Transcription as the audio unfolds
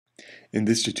In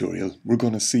this tutorial, we're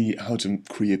going to see how to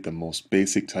create the most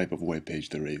basic type of web page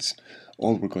there is.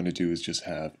 All we're going to do is just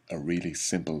have a really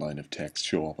simple line of text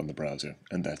show up on the browser,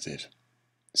 and that's it.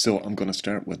 So I'm going to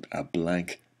start with a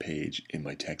blank page in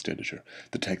my text editor.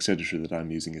 The text editor that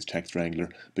I'm using is Text Wrangler,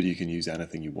 but you can use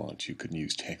anything you want. You can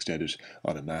use TextEdit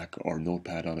on a Mac or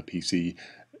Notepad on a PC,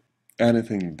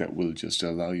 anything that will just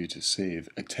allow you to save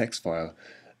a text file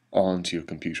onto your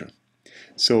computer.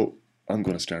 So I'm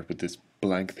going to start with this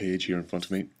blank page here in front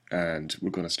of me, and we're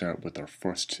going to start with our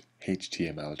first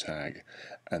HTML tag.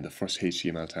 And the first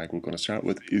HTML tag we're going to start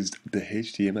with is the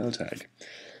HTML tag.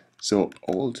 So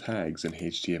all tags in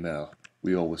HTML,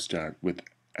 we always start with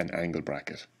an angle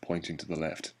bracket pointing to the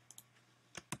left.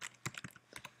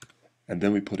 And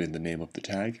then we put in the name of the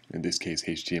tag, in this case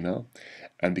HTML.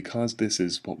 And because this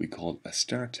is what we call a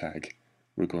start tag,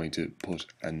 we're going to put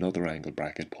another angle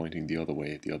bracket pointing the other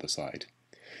way, the other side.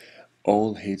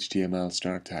 All HTML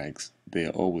start tags, they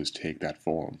always take that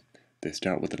form. They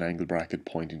start with an angle bracket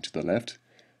pointing to the left,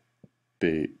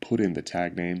 they put in the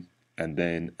tag name, and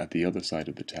then at the other side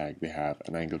of the tag they have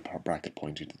an angle bracket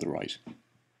pointing to the right.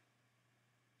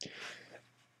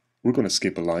 We're going to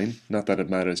skip a line, not that it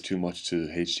matters too much to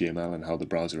HTML and how the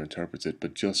browser interprets it,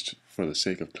 but just for the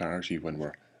sake of clarity when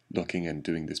we're looking and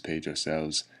doing this page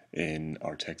ourselves in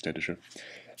our text editor.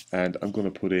 And I'm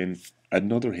going to put in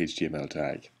another HTML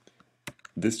tag.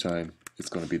 This time it's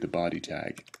going to be the body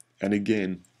tag, and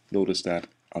again notice that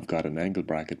I've got an angle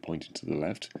bracket pointing to the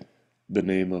left, the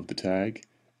name of the tag,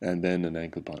 and then an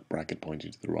angle bracket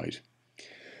pointing to the right.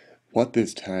 What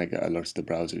this tag alerts the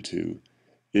browser to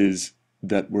is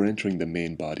that we're entering the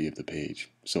main body of the page.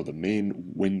 So the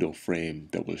main window frame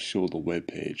that will show the web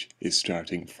page is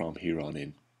starting from here on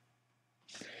in.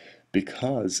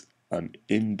 Because I'm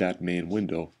in that main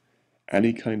window,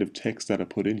 any kind of text that I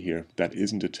put in here that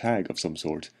isn't a tag of some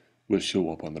sort will show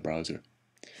up on the browser.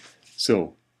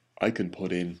 So I can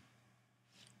put in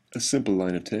a simple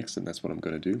line of text, and that's what I'm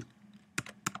going to do.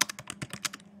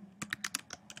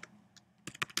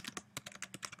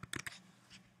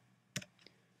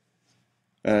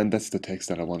 And that's the text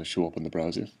that I want to show up on the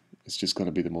browser. It's just going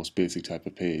to be the most basic type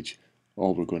of page.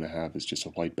 All we're going to have is just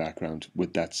a white background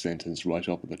with that sentence right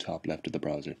up at the top left of the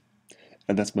browser.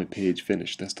 And that's my page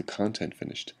finished. That's the content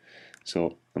finished.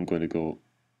 So I'm going to go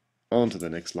on to the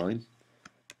next line,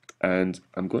 and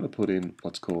I'm going to put in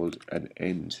what's called an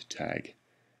end tag.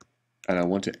 And I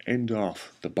want to end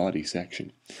off the body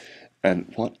section.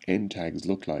 And what end tags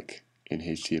look like in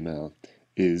HTML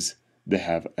is they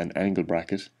have an angle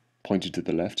bracket pointed to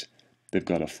the left, they've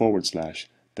got a forward slash,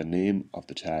 the name of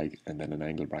the tag, and then an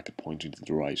angle bracket pointing to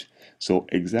the right. So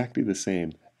exactly the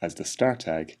same as the start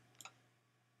tag,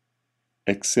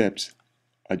 except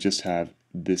I just have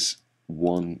this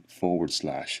one forward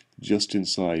slash just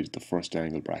inside the first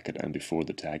angle bracket and before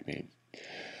the tag name.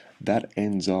 That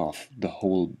ends off the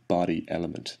whole body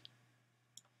element.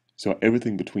 So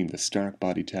everything between the start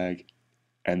body tag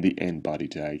and the end body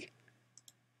tag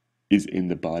is in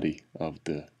the body of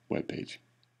the web page.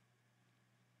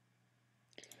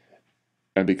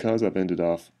 And because I've ended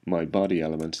off my body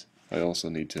element, I also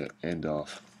need to end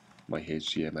off my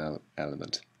HTML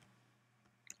element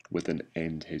with an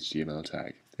end HTML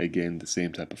tag. Again, the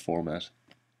same type of format.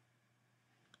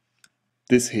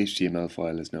 This HTML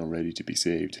file is now ready to be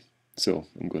saved. So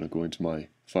I'm going to go into my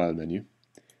file menu,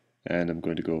 and I'm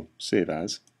going to go Save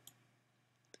As,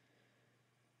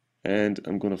 and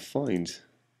I'm going to find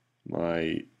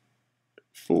my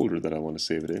folder that I want to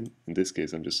save it in. In this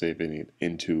case, I'm just saving it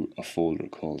into a folder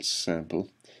called Sample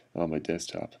on my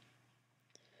desktop.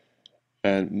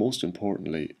 And most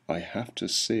importantly, I have to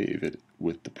save it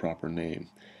with the proper name,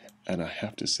 and I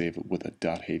have to save it with a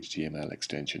 .html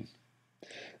extension.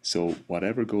 So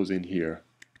whatever goes in here,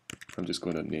 I'm just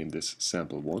going to name this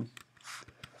sample1.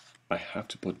 I have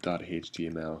to put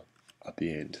 .html at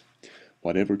the end.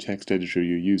 Whatever text editor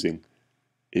you're using,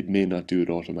 it may not do it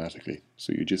automatically,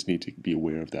 so you just need to be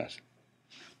aware of that.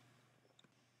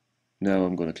 Now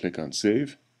I'm going to click on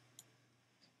Save,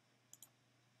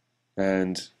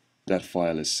 and that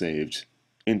file is saved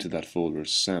into that folder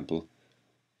sample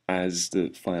as the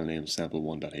file name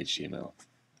sample1.html.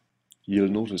 You'll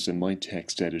notice in my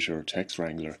text editor, Text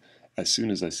Wrangler, as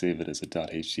soon as I save it as a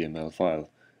 .html file,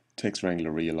 Text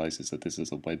Wrangler realizes that this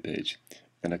is a web page,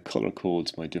 and it color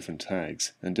codes my different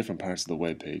tags and different parts of the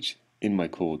web page in my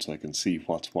code so I can see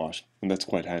what's what, and that's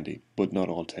quite handy, but not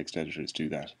all text editors do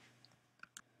that.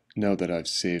 Now that I've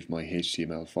saved my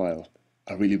HTML file,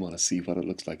 I really want to see what it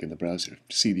looks like in the browser,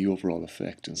 see the overall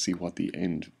effect and see what the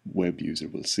end web user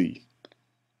will see.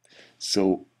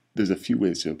 So There's a few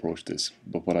ways to approach this,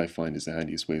 but what I find is the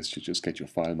handiest way is to just get your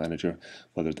file manager,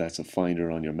 whether that's a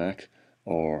Finder on your Mac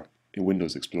or in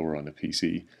Windows Explorer on a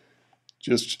PC.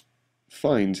 Just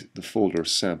find the folder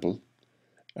sample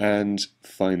and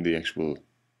find the actual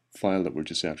file that we're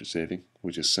just after saving,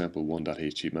 which is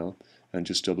sample1.html, and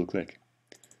just double click.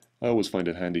 I always find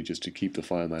it handy just to keep the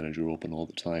file manager open all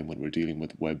the time when we're dealing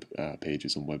with web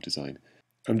pages and web design.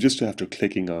 I'm just after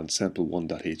clicking on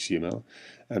sample1.html,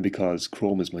 and because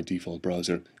Chrome is my default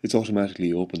browser, it's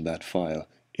automatically opened that file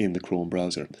in the Chrome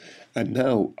browser. And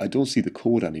now I don't see the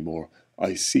code anymore.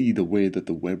 I see the way that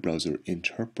the web browser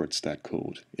interprets that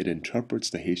code. It interprets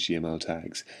the HTML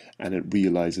tags, and it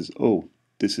realizes, oh,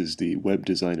 this is the web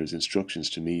designer's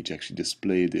instructions to me to actually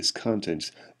display this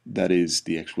content that is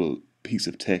the actual piece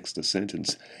of text, a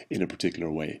sentence, in a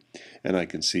particular way. And I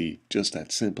can see just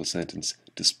that simple sentence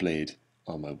displayed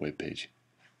on my web page.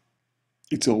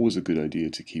 It's always a good idea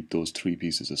to keep those three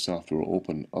pieces of software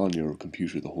open on your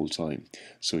computer the whole time.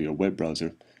 So your web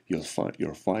browser, your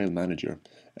file manager,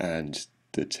 and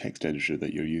the text editor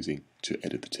that you're using to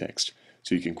edit the text.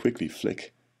 So you can quickly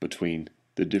flick between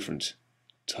the different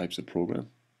types of program.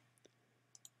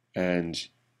 And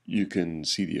you can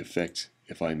see the effect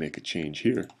if I make a change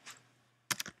here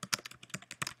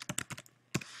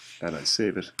and I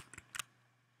save it.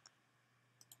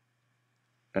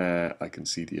 I can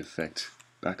see the effect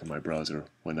back in my browser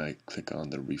when I click on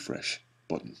the refresh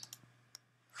button.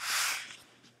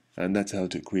 And that's how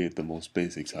to create the most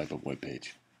basic type of web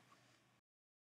page.